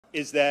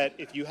is that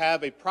if you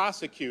have a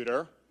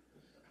prosecutor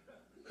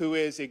who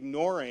is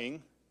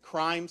ignoring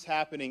crimes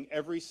happening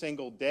every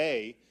single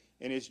day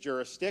in his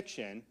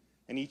jurisdiction,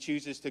 and he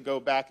chooses to go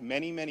back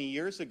many, many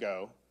years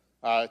ago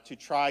to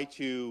try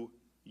to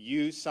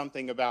use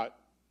something about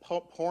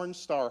porn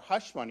star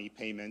hush money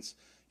payments,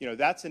 you know,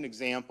 that's an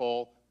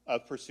example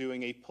of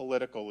pursuing a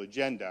political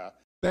agenda.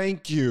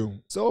 Thank you.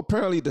 So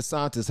apparently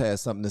DeSantis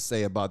has something to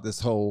say about this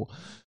whole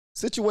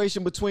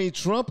situation between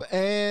Trump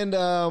and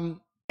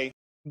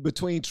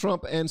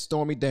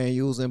Stormy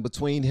Daniels, and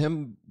between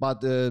him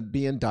about to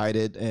be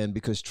indicted, and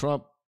because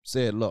Trump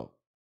said, look,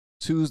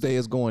 Tuesday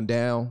is going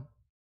down.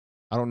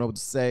 I don't know what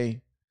to say.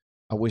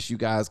 I wish you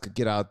guys could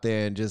get out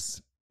there and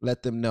just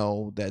let them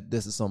know that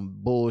this is some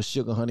bull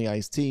sugar honey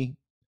iced tea.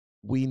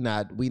 We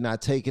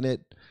not taking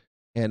it.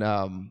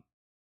 And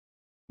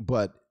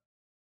but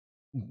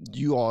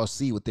you all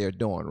see what they're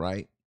doing,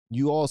 right?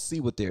 You all see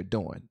what they're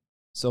doing.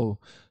 So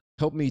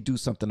help me do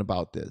something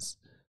about this.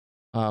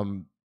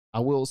 I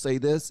will say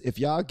this: if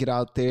y'all get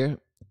out there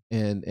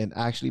and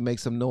actually make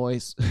some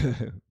noise,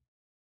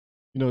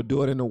 you know,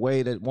 do it in a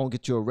way that won't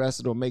get you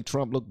arrested or make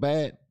Trump look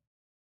bad,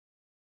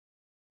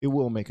 it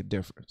will make a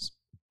difference.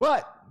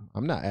 But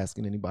I'm not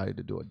asking anybody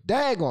to do a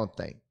daggone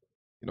thing.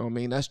 You know what I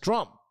mean? That's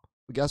Trump.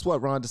 But guess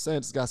what? Ron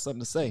DeSantis got something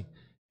to say,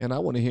 and I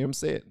want to hear him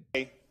say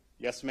it.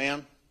 Yes,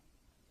 ma'am.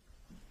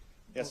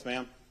 Yes,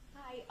 ma'am.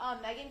 Hi,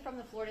 Megan from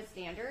the Florida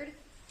Standard.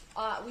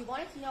 We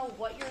wanted to know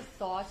what your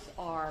thoughts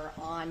are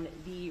on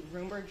the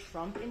rumored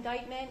Trump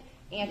indictment,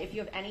 and if you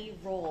have any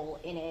role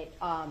in it.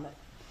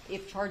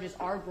 If charges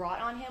are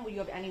brought on him, will you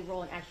have any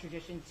role in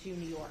extradition to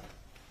New York?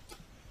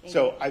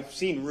 So I've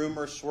seen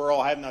rumors swirl.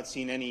 I have not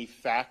seen any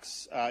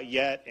facts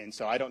yet, and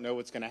so I don't know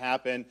what's going to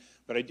happen.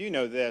 But I do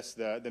know this: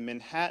 the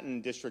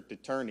Manhattan District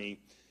Attorney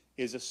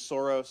is a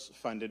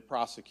Soros-funded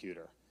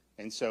prosecutor,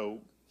 and so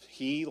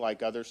he,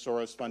 like other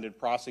Soros-funded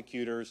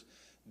prosecutors,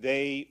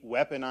 they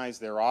weaponize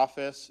their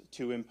office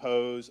to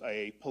impose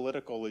a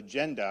political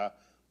agenda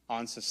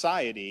on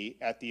society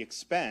at the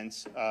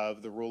expense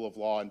of the rule of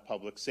law and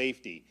public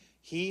safety.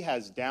 He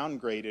has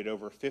downgraded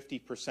over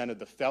 50% of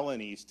the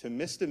felonies to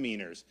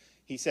misdemeanors.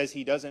 He says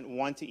he doesn't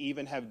want to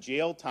even have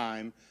jail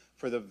time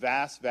for the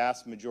vast,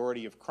 vast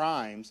majority of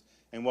crimes.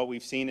 And what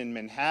we've seen in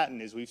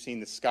Manhattan is we've seen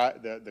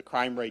the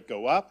crime rate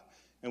go up,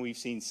 and we've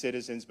seen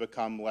citizens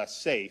become less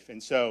safe.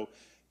 And so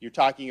you're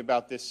talking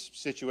about this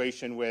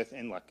situation with,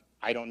 and look,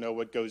 I don't know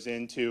what goes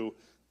into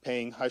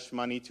paying hush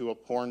money to a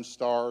porn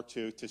star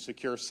to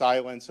secure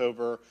silence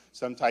over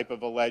some type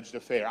of alleged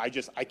affair. I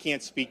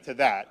can't speak to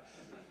that.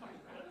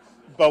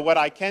 But what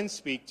I can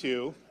speak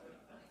to.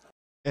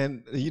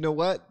 And you know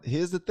what?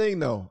 Here's the thing,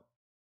 though.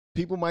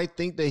 People might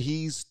think that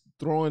he's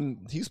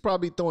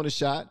probably throwing a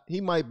shot. He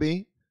might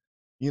be.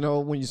 You know,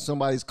 when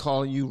somebody's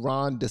calling you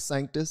Ron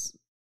DeSantis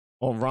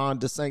or Ron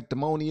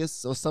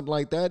DeSanctimonious or something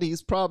like that,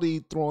 he's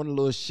probably throwing a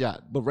little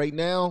shot. But right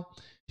now,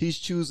 he's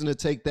choosing to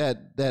take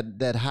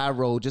that high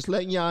road, just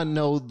letting y'all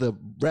know the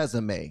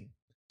resume,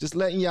 just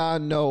letting y'all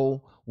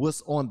know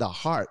what's on the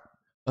heart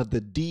of the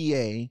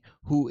DA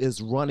who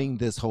is running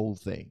this whole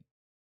thing.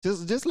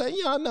 Just letting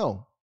y'all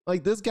know.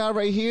 Like this guy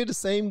right here, the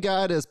same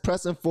guy that's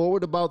pressing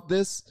forward about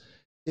this,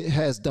 it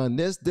has done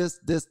this,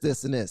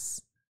 and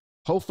this.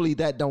 Hopefully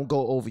that don't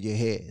go over your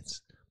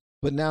heads.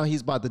 But now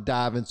he's about to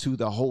dive into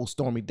the whole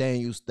Stormy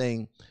Daniels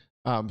thing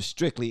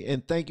strictly.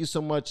 And thank you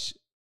so much,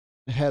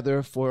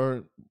 Heather,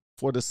 for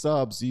the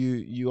subs.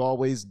 You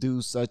always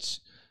do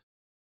such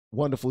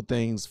wonderful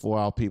things for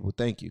our people.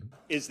 Thank you.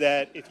 Is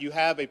that if you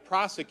have a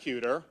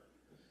prosecutor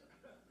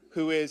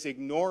who is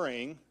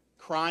ignoring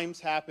crimes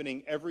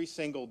happening every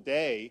single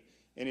day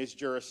in his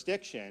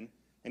jurisdiction,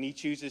 and he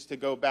chooses to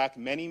go back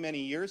many, many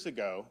years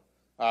ago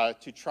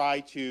to try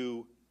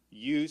to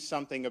use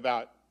something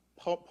about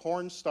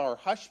porn star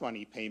hush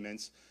money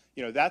payments,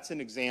 you know, that's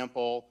an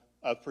example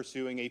of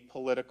pursuing a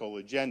political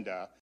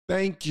agenda.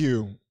 Thank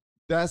you.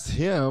 That's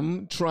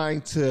him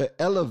trying to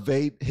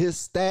elevate his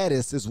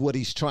status is what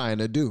he's trying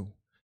to do.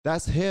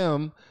 That's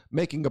him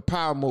making a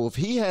power move.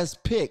 He has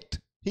picked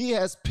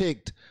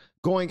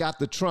going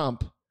after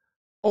Trump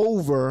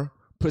over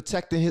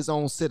protecting his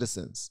own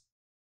citizens.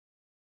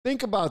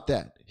 Think about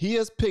that. He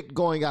has picked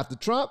going after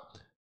Trump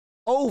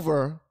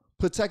over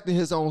protecting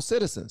his own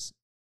citizens.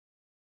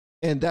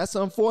 And that's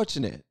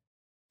unfortunate.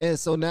 And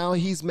so now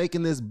he's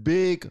making this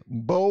big,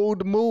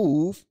 bold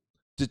move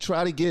to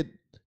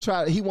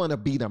he want to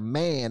be the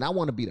man. I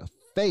want to be the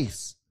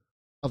face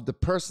of the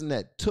person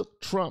that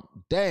took Trump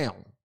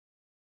down.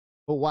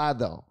 But why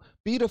though?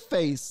 Be the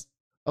face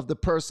of the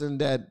person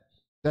that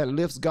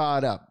lifts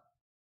God up,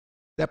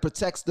 that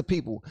protects the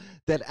people,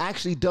 that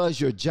actually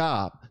does your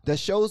job, that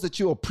shows that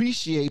you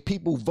appreciate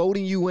people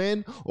voting you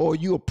in, or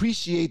you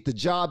appreciate the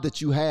job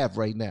that you have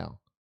right now.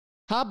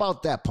 How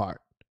about that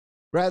part?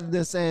 Rather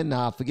than saying,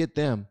 nah, forget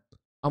them.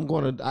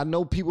 I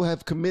know people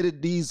have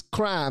committed these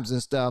crimes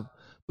and stuff,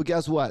 but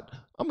guess what?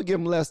 I'm gonna give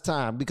them less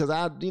time because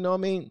you know what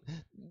I mean?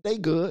 They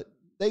good.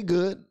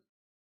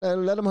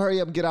 And let them hurry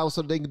up and get out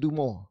so they can do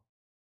more.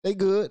 They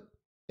good.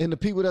 And the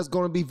people that's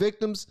gonna be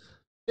victims,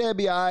 they'll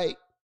be all right.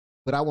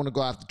 but I want to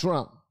go after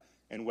Trump.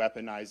 And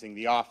weaponizing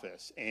the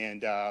office.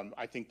 And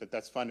I think that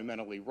that's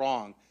fundamentally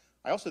wrong.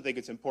 I also think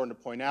it's important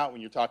to point out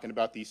when you're talking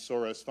about these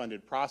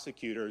Soros-funded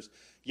prosecutors,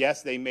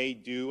 yes, they may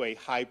do a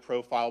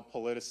high-profile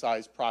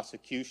politicized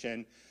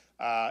prosecution,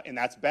 and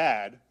that's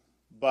bad,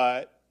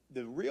 but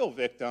the real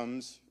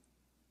victims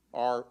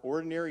are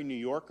ordinary New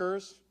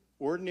Yorkers,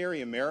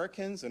 ordinary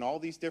Americans in all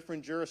these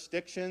different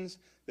jurisdictions,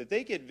 that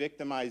they get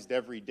victimized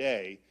every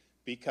day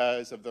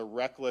because of the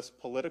reckless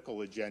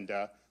political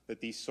agenda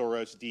that these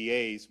Soros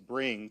DAs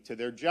bring to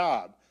their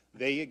job.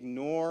 They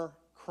ignore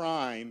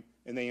crime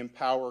and they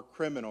empower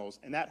criminals,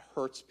 and that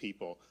hurts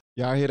people.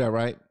 Y'all hear that,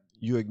 right?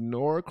 You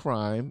ignore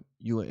crime,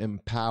 you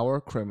empower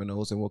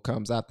criminals, and what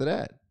comes after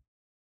that?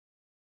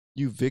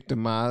 You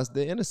victimize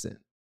the innocent.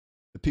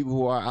 The people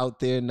who are out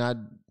there not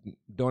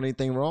doing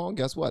anything wrong,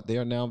 guess what? They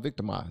are now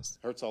victimized.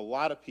 Hurts a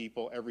lot of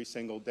people every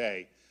single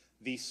day.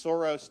 These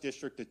Soros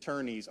district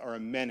attorneys are a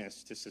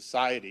menace to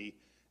society,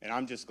 and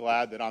I'm just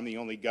glad that I'm the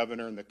only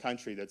governor in the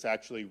country that's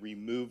actually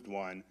removed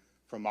one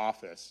from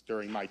office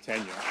during my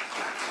tenure.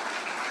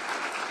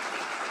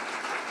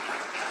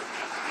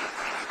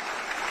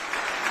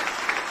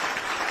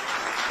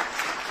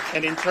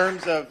 And in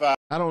terms of...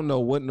 I don't know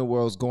what in the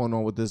world's going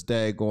on with this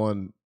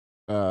daggone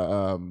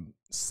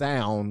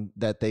sound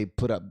that they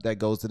put up that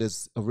goes to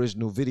this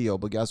original video,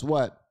 but guess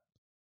what?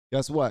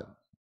 Guess what?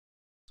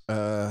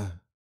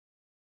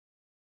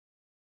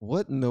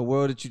 What in the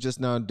world did you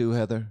just now do,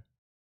 Heather?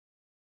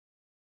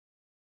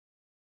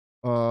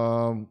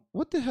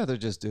 What did Heather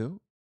just do?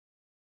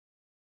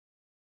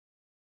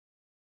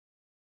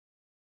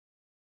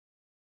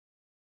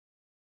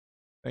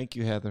 Thank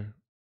you, Heather.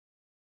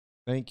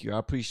 Thank you. I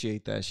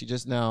appreciate that. She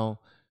just now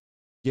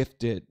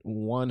gifted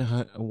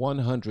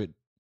 100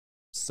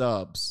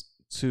 subs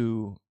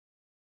to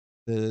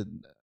the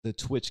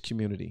Twitch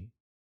community.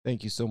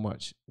 Thank you so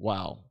much.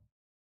 Wow.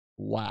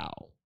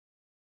 Wow.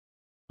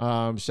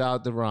 Shout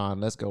out to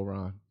Ron. Let's go,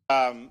 Ron.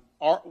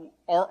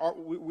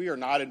 We are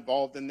not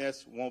involved in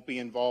this, won't be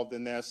involved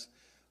in this.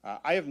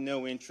 I have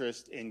no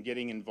interest in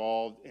getting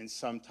involved in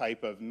some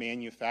type of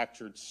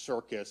manufactured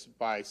circus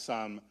by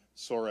some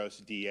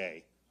Soros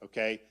DA,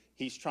 okay?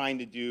 He's trying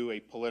to do a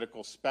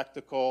political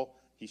spectacle.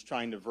 He's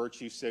trying to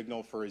virtue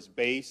signal for his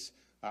base.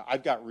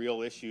 I've got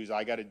real issues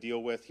I got to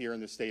deal with here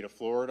in the state of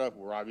Florida.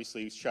 We're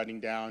obviously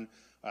shutting down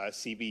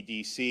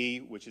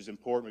CBDC, which is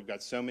important. We've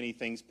got so many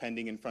things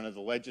pending in front of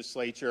the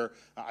legislature.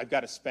 I've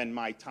got to spend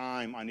my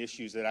time on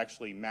issues that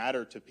actually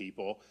matter to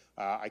people.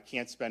 I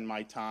can't spend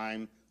my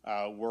time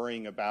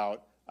worrying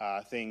about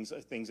things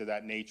of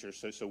that nature.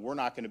 So we're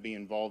not going to be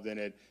involved in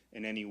it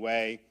in any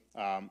way.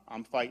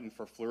 I'm fighting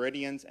for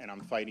Floridians, and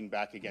I'm fighting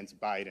back against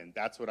Biden.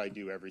 That's what I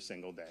do every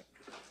single day.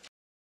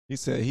 He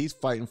said he's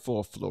fighting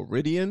for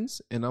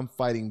Floridians, and I'm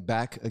fighting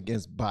back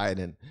against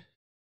Biden.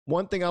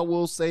 One thing I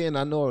will say, and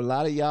I know a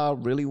lot of y'all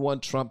really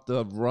want Trump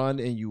to run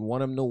and you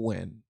want him to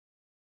win.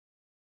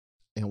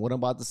 And what I'm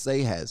about to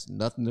say has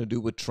nothing to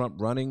do with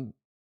Trump running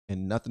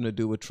and nothing to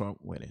do with Trump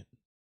winning.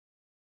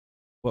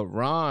 But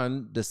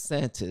Ron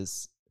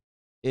DeSantis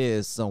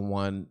is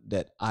someone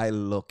that I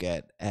look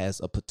at as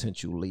a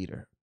potential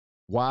leader.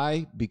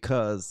 Why?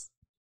 Because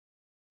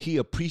he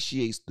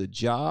appreciates the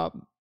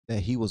job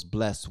that he was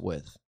blessed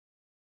with.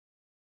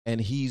 And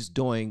he's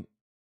doing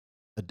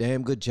a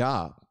damn good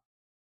job.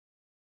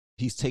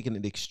 He's taking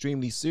it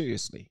extremely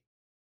seriously.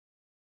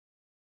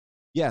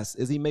 Yes,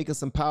 is he making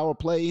some power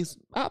plays?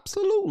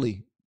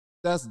 Absolutely.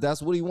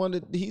 That's what he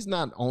wanted. He's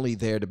not only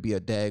there to be a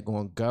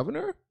daggone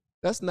governor.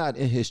 That's not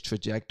in his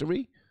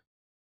trajectory.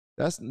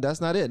 That's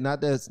not it.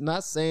 That's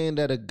not saying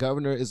that a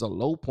governor is a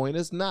low point.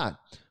 It's not.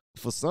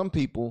 For some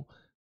people,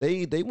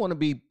 they want to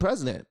be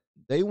president.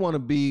 They want to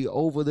be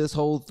over this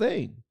whole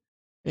thing.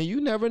 And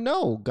you never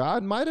know.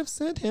 God might have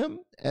sent him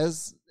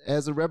as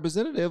a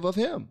representative of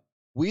him.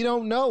 We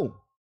don't know.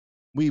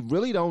 We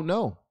really don't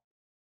know.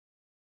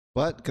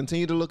 But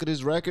continue to look at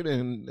his record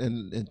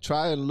and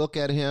try and look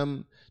at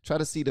him. Try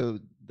to see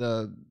the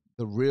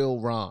real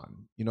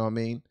Ron. You know what I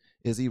mean?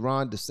 Is he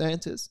Ron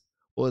DeSantis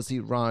or is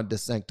he Ron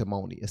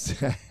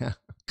DeSanctimonious?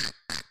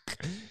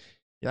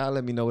 Y'all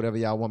let me know whatever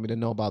y'all want me to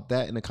know about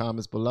that in the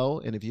comments below.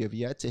 And if you have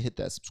yet to hit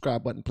that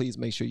subscribe button, please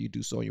make sure you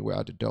do so on your way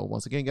out the door.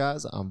 Once again,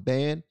 guys, I'm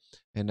Van,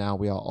 and now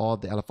we are all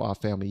the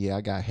LFR family. Yeah,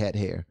 I got head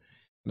hair.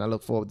 And I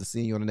look forward to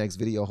seeing you on the next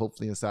video,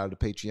 hopefully inside of the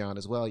Patreon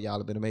as well. Y'all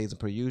have been amazing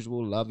per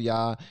usual. Love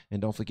y'all.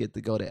 And don't forget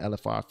to go to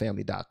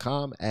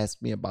LFRFamily.com.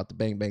 Ask me about the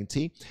Bang Bang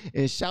Tea.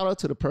 And shout out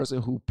to the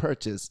person who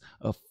purchased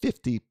a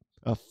 50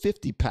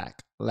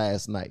 pack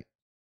last night.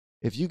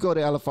 If you go to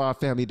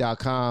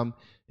LFRFamily.com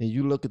and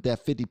you look at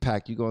that 50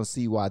 pack, you're going to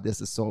see why this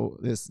is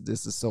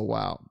so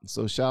wild.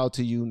 So shout out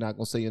to you. Not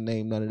going to say your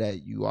name, none of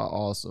that. You are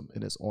awesome,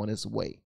 and it's on its way.